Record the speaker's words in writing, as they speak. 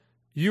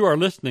You are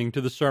listening to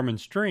the sermon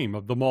stream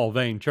of the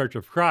Mulvane Church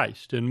of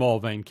Christ in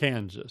Mulvane,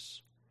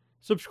 Kansas.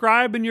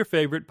 Subscribe in your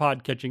favorite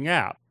podcatching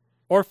app,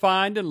 or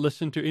find and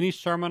listen to any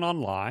sermon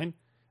online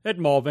at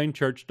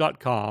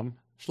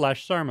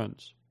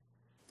mulvanechurch.com/sermons.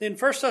 In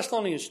 1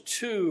 Thessalonians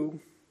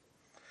 2,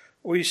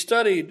 we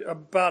studied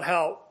about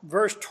how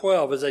verse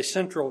 12 is a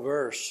central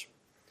verse,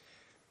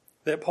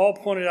 that Paul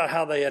pointed out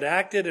how they had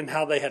acted and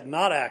how they had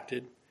not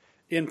acted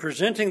in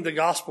presenting the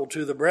gospel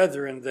to the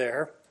brethren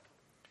there,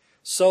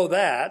 so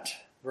that,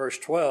 verse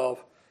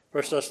 12,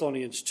 1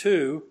 Thessalonians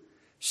 2,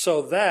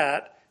 so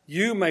that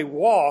you may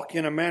walk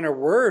in a manner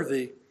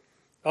worthy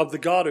of the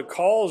God who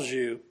calls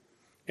you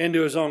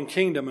into his own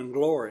kingdom and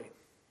glory.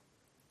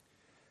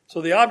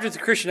 So the object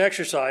of Christian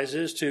exercise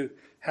is to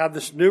have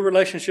this new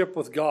relationship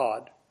with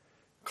God,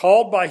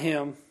 called by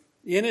him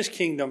in his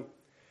kingdom,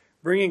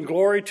 bringing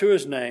glory to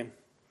his name,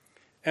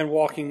 and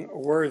walking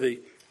worthy.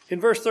 In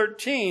verse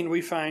 13,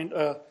 we find,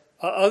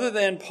 other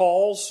than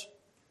Paul's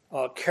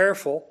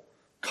careful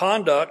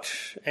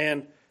conduct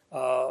and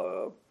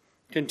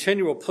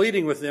continual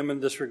pleading with them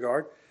in this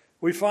regard,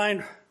 we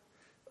find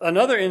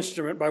another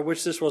instrument by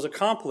which this was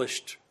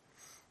accomplished.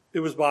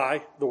 It was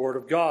by the word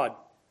of God.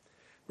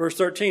 Verse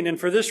 13, and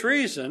for this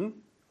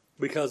reason,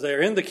 because they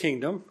are in the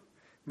kingdom,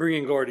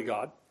 bringing glory to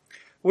God,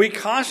 we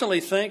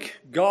constantly thank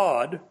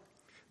God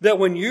that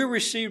when you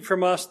received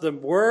from us the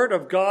word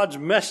of God's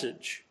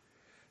message,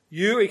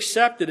 you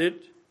accepted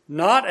it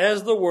not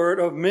as the word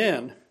of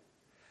men,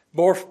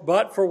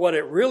 but for what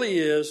it really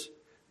is,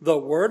 the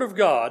word of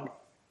God,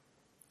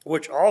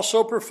 which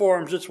also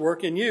performs its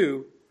work in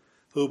you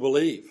who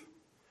believe.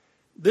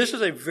 This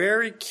is a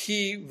very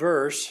key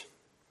verse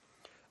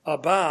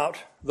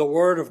about the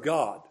word of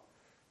God.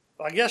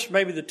 I guess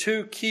maybe the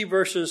two key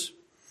verses,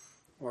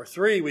 or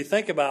three, we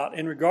think about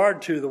in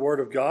regard to the word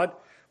of God.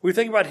 We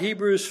think about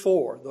Hebrews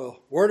 4. The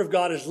word of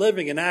God is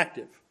living and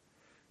active,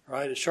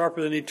 right? It's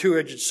sharper than a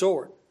two-edged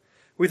sword.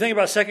 We think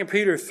about 2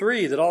 Peter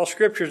 3, that all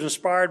Scripture is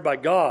inspired by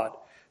God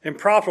and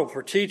profitable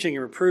for teaching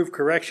and reproof,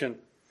 correction,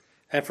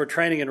 and for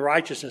training in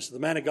righteousness, that the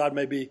man of God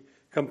may be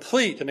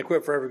complete and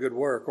equipped for every good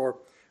work. Or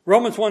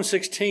Romans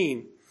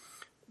 1:16,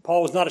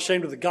 Paul was not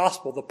ashamed of the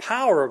gospel, the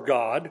power of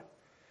God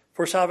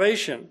for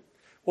salvation.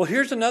 Well,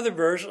 here's another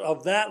verse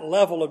of that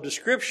level of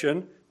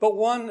description, but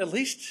one, at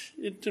least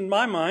in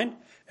my mind,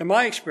 in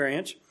my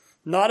experience,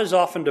 not as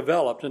often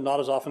developed and not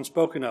as often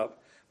spoken of.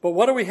 But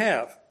what do we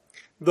have?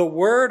 The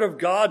word of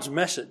God's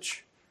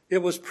message. It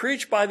was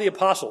preached by the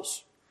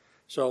apostles.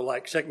 So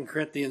like 2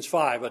 Corinthians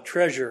 5, a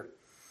treasure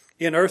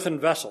in earthen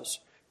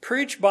vessels.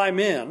 Preached by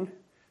men,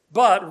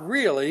 but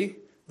really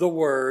the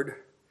word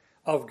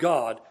of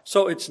God.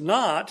 So it's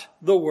not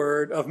the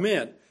word of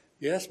men.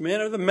 Yes,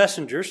 men are the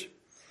messengers.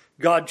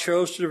 God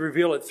chose to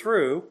reveal it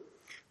through,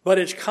 but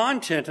its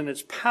content and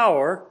its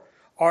power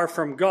are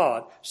from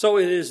God. So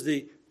it is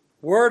the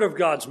word of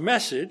God's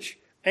message,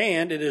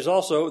 and it is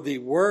also the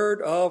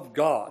word of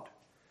God.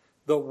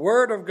 The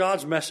word of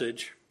God's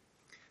message,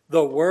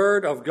 the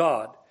word of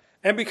God.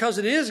 And because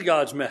it is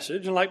God's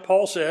message, and like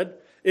Paul said,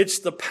 it's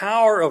the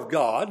power of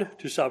God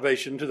to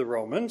salvation to the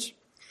Romans.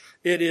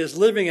 It is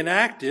living and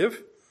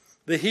active,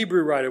 the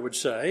Hebrew writer would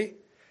say,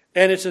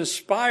 and it's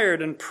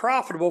inspired and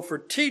profitable for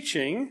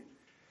teaching.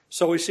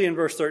 So we see in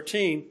verse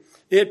 13,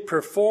 it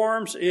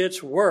performs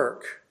its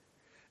work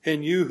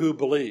in you who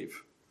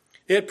believe.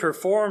 It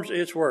performs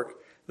its work.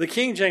 The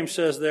King James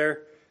says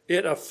there,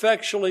 it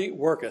effectually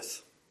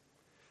worketh.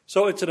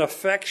 So it's an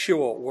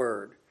effectual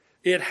word.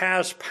 It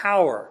has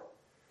power.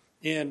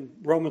 In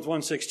Romans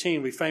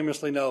 1:16, we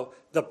famously know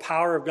the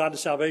power of God to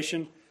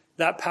salvation.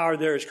 That power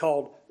there is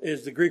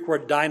the Greek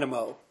word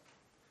dynamo,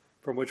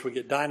 from which we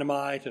get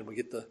dynamite and we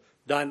get the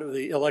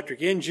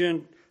electric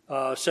engine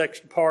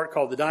section part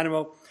called the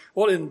dynamo.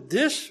 Well, in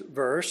this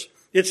verse,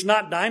 it's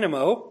not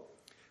dynamo,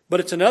 but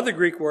it's another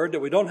Greek word that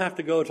we don't have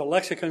to go to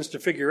lexicons to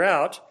figure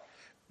out.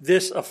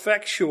 This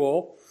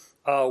effectual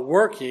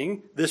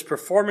working, this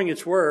performing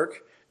its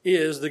work,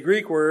 is the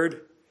Greek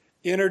word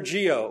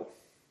energeo.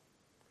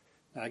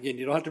 Now, again,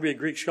 you don't have to be a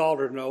Greek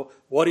scholar to know,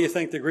 what do you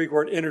think the Greek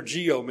word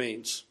energeo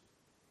means?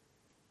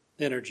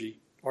 Energy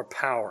or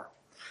power.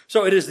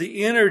 So it is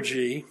the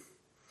energy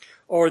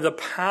or the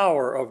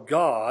power of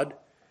God,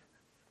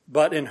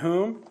 but in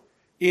whom?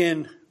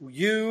 In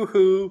you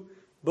who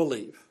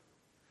believe.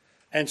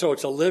 And so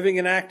it's a living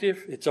and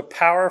active, it's a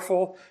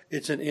powerful,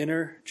 it's an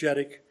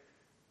energetic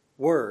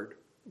word.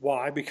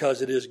 Why?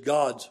 Because it is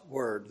God's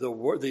word.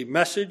 The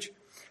message,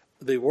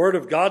 the word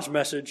of God's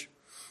message,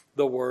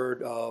 the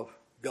word of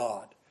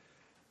God.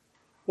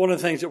 One of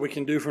the things that we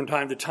can do from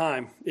time to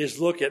time is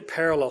look at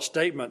parallel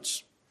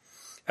statements.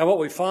 And what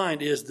we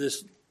find is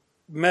this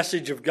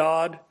message of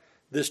God,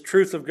 this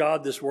truth of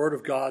God, this word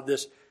of God,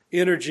 this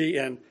energy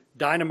and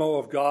dynamo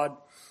of God,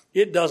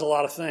 it does a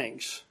lot of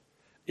things.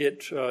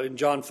 In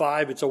John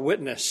 5, it's a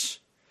witness.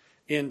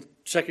 In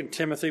 2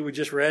 Timothy, we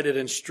just read, it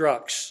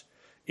instructs.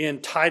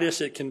 In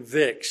Titus, it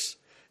convicts.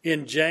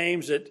 In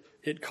James, it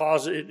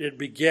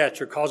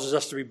begets or causes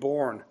us to be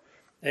born.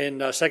 In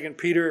 2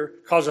 Peter,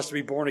 causes us to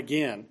be born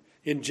again.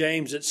 In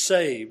James, it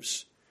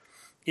saves.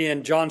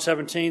 In John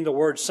 17, the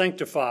word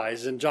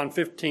sanctifies. In John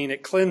 15,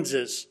 it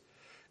cleanses.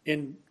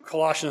 In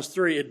Colossians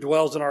 3, it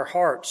dwells in our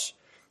hearts.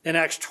 In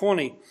Acts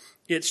 20,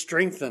 it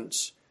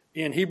strengthens.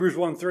 In Hebrews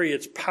 1:3,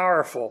 it's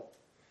powerful.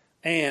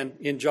 And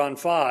in John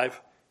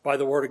 5, by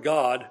the word of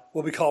God,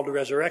 will be called to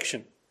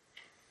resurrection.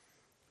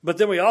 But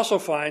then we also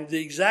find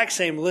the exact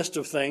same list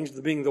of things,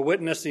 the being the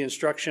witness, the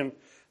instruction,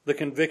 the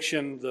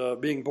conviction, the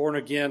being born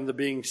again, the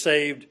being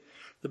saved,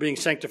 the being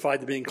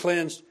sanctified, the being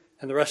cleansed,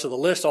 and the rest of the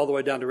list all the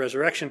way down to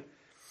resurrection.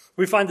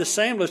 We find the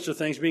same list of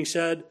things being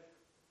said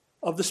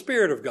of the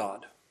Spirit of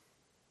God.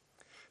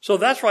 So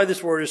that's why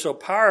this word is so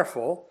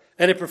powerful,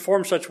 and it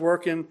performs such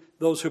work in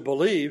those who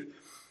believe.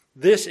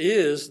 This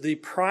is the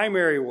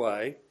primary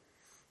way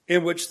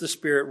in which the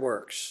Spirit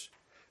works.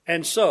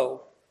 And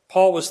so,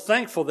 Paul was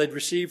thankful they'd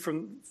received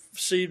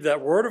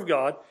that word of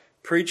God,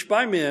 preached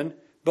by men,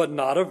 but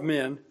not of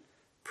men,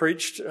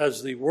 preached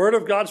as the word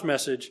of God's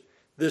message,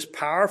 this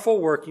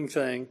powerful working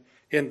thing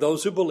in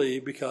those who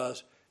believe,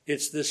 because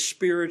it's this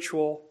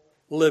spiritual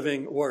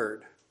living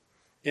word,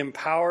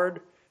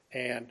 empowered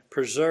and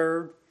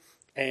preserved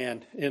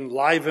and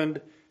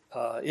enlivened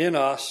in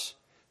us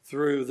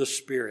through the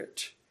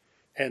Spirit.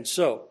 And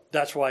so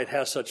that's why it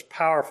has such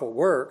powerful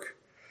work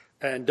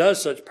and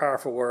does such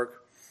powerful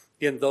work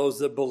in those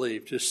that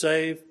believe, to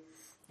save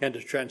and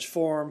to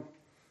transform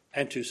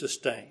and to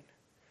sustain.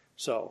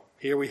 So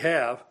here we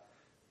have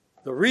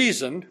the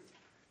reason,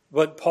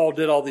 but Paul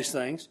did all these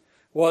things,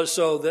 was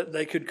so that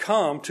they could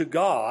come to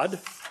God,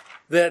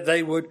 that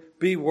they would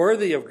be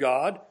worthy of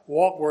God,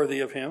 walk worthy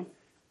of Him,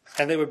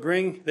 and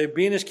they'd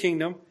be in His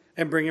kingdom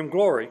and bring Him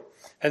glory.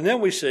 And then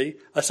we see,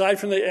 aside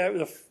from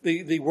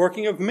the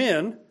working of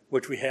men,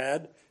 which we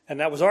had,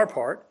 and that was our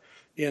part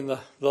in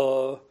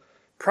the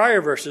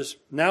prior verses,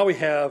 now we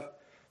have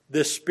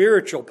this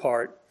spiritual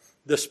part,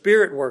 the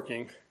Spirit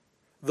working,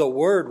 the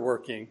Word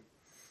working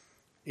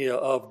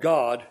of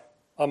God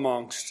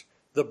amongst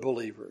the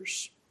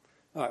believers.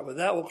 All right, with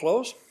that, we'll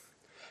close.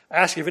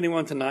 Ask if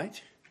anyone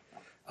tonight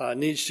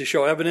needs to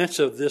show evidence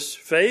of this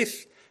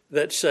faith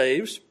that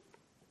saves,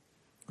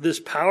 this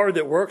power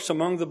that works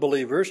among the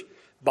believers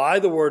by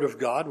the Word of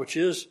God, which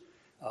is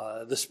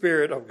the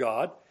Spirit of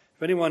God.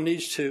 If anyone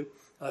needs to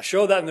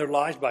show that in their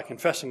lives by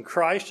confessing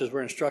Christ, as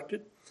we're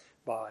instructed,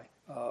 by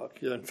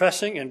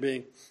confessing and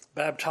being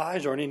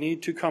baptized, or any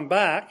need to come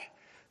back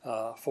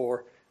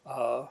for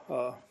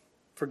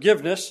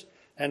forgiveness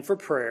and for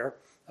prayer,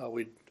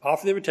 we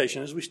offer the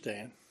invitation as we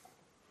stand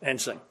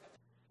and sing.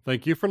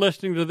 Thank you for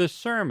listening to this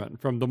sermon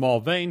from the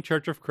Mulvane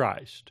Church of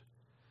Christ.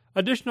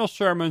 Additional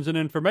sermons and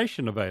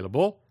information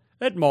available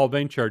at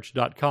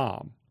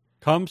mulvanechurch.com.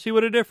 Come see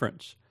what a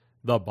difference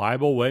the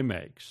Bible way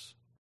makes.